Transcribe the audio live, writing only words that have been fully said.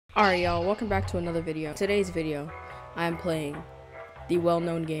Alright y'all, welcome back to another video. Today's video, I am playing the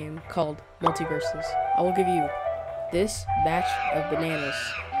well-known game called multiVersus. I will give you this batch of bananas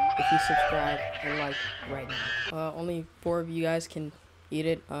if you subscribe and like right now. Only 4 of you guys can eat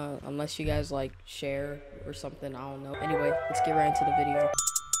it, unless you guys like share or something, I don't know. Anyway, let's get right into the video.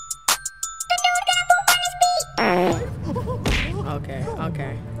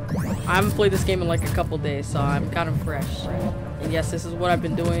 Okay. I haven't played this game in like a couple days, so I'm kind of fresh. And yes, this is what I've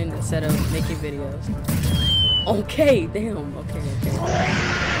been doing instead of making videos. Okay, damn.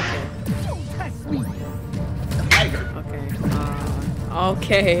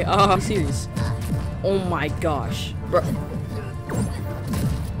 Okay. I'm serious. Oh my gosh, bro.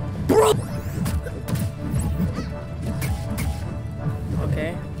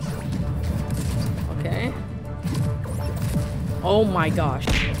 Okay. Oh my gosh.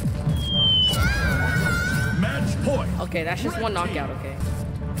 Match point. Okay, that's just one knockout, okay.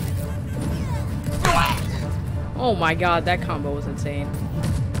 Oh my god, that combo was insane.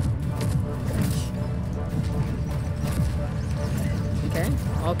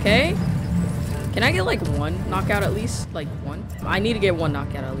 Okay. Can I get like one knockout at least? Like one? I need to get one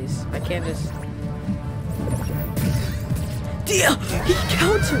knockout at least. I can't just... Dia! He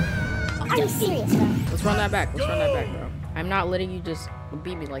countered! Are you serious, bro? Let's run that back, bro. I'm not letting you just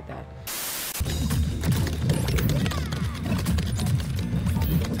beat me like that.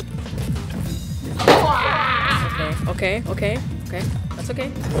 Okay. That's okay.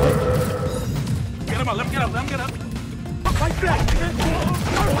 Get him up, let him get up. Fight back.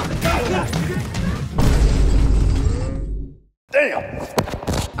 Damn.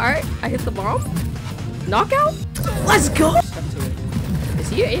 Alright, I hit the bomb. Knockout? Let's go! Step to it. Is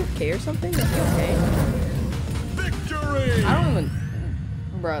he AFK or something? Is he okay? Victory! I don't even...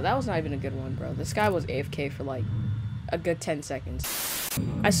 Bro, that was not even a good one, bro. This guy was AFK for like a good 10 seconds.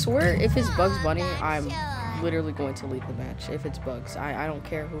 I swear if it's Bugs Bunny, I'm literally going to leave the match. If it's Bugs, I don't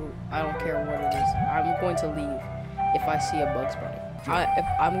care what it is. I'm going to leave if I see a Bugs Bunny.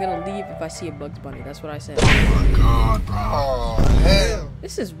 I'm gonna leave if I see a Bugs Bunny. That's what I said. Oh my god, bro. Oh, hell.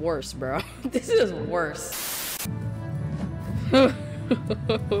 This is worse, bro. This is worse.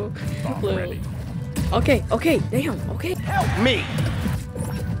 Already. Okay, damn, okay. Help me.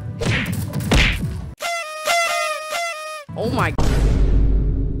 Oh my.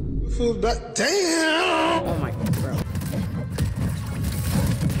 Damn. Oh my, bro.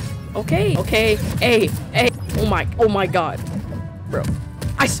 Okay. Hey. Oh my god. Bro.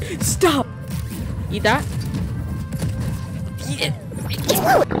 Stop. Eat that. Eat it.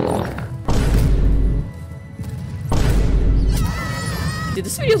 Dude,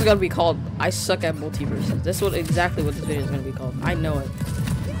 this video is gonna be called I Suck at multiVersus. This is exactly what this video is gonna be called. I know it.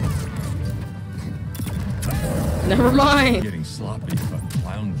 Never mind. Getting sloppy, but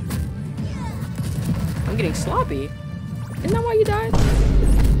clown you. I'm getting sloppy. Isn't that why you died?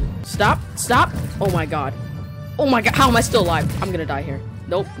 Stop. Oh my god. How am I still alive? I'm gonna die here.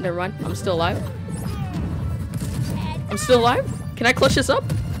 Nope, never mind. I'm still alive. Can I clutch this up?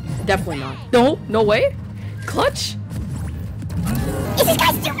 Definitely not. No way. Clutch? Is this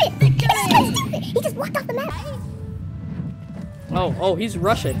guy stupid? He just walked off the map. Oh, he's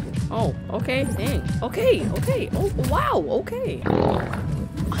rushing. Oh, okay, dang. Okay. Oh, wow, okay.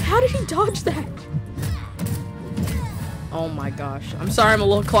 How did he dodge that? Oh my gosh. I'm sorry I'm a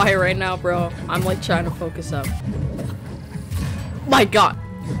little quiet right now, bro. I'm like trying to focus up. My god.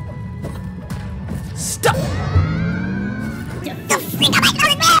 Stop.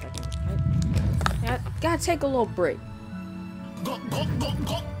 I gotta take a little break.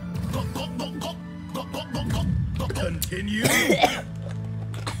 Continue.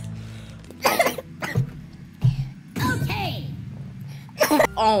 Okay.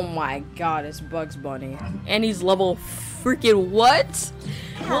 Oh my god, it's Bugs Bunny. And he's level freaking what?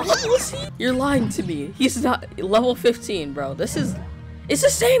 What level is he? You're lying to me. He's not level 15, bro. It's the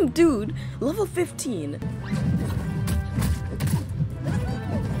same dude. Level 15.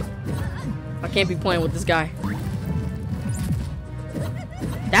 I can't be playing with this guy.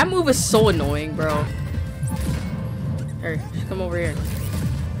 That move is so annoying, bro. Here, just come over here.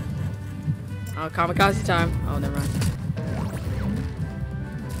 Oh, kamikaze time. Oh, never mind.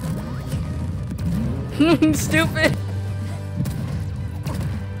 Stupid.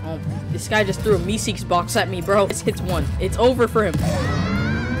 Oh, this guy just threw a Meeseeks box at me, bro. This hits one. It's over for him.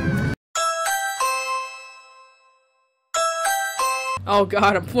 Oh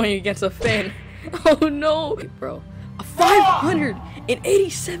god, I'm playing against a fan. Oh no, bro.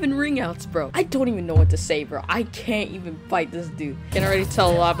 587 ring outs, bro. I don't even know what to say, bro. I can't even fight this dude. Can already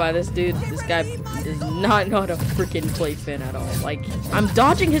tell a lot by this dude. This guy does not know how to freaking play Finn at all. Like, I'm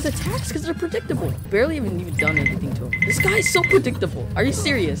dodging his attacks because they're predictable. Barely even done anything to him. This guy is so predictable. Are you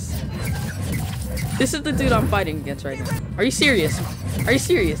serious? This is the dude I'm fighting against right now. Are you serious? Are you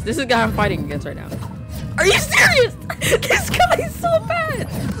serious? This is the guy I'm fighting against right now. Are you serious? This guy is so bad.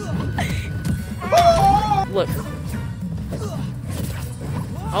 Look.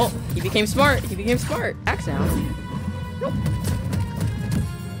 Oh, he became smart. He became smart. Axe now. Nope.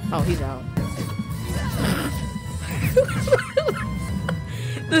 Oh, he's out.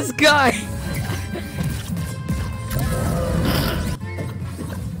 This guy.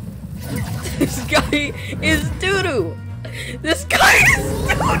 This guy is doo-doo. This guy is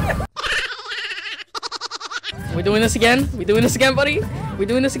doo-doo. We doing this again? We doing this again, buddy? We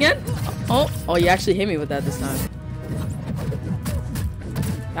doing this again? Oh, you actually hit me with that this time.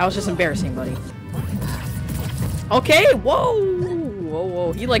 That was just embarrassing, buddy. Okay,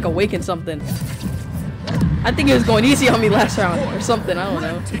 whoa. He like awakened something. I think he was going easy on me last round or something. I don't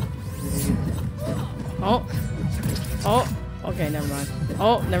know. Oh. Okay, never mind.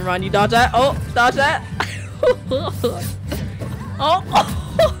 Oh, never mind. You dodge that. Oh, dodge that. Oh.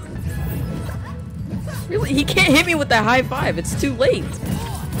 Really? He can't hit me with that high five. It's too late.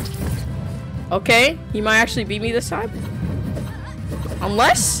 Okay, he might actually beat me this time.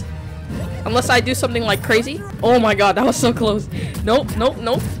 Unless I do something like crazy. Oh my god, that was so close. Nope. Oh.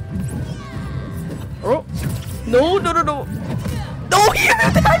 No. No, he hit me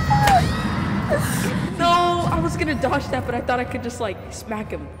with the high five. No, I was gonna dodge that, but I thought I could just like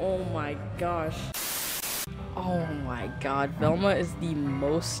smack him. Oh my gosh. Oh my god, Velma is the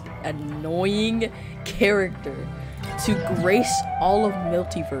most annoying character to grace all of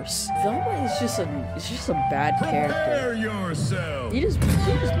multiverse. Velma is just a bad character. You just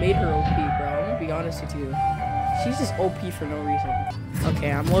made her OP, bro. I'm gonna be honest with you. She's just OP for no reason.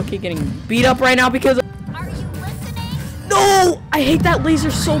 Okay, I'm low-key getting beat up right now because of— Are you listening? No! I hate that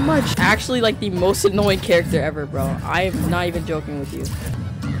laser so much. Actually, like the most annoying character ever, bro. I am not even joking with you.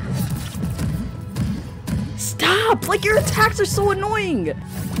 Stop! Like, your attacks are so annoying!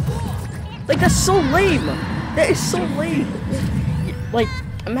 Like, that's so lame! That is so lame! Like,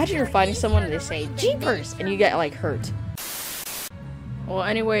 imagine you're fighting someone and they say, Jeepers! And you get, like, hurt. Well,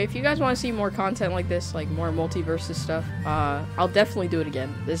 anyway, if you guys want to see more content like this, like, more multiversus stuff, I'll definitely do it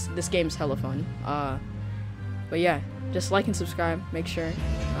again. This game's hella fun. But yeah, just like and subscribe, make sure.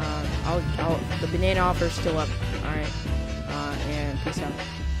 The banana offer's still up. Alright. And peace out.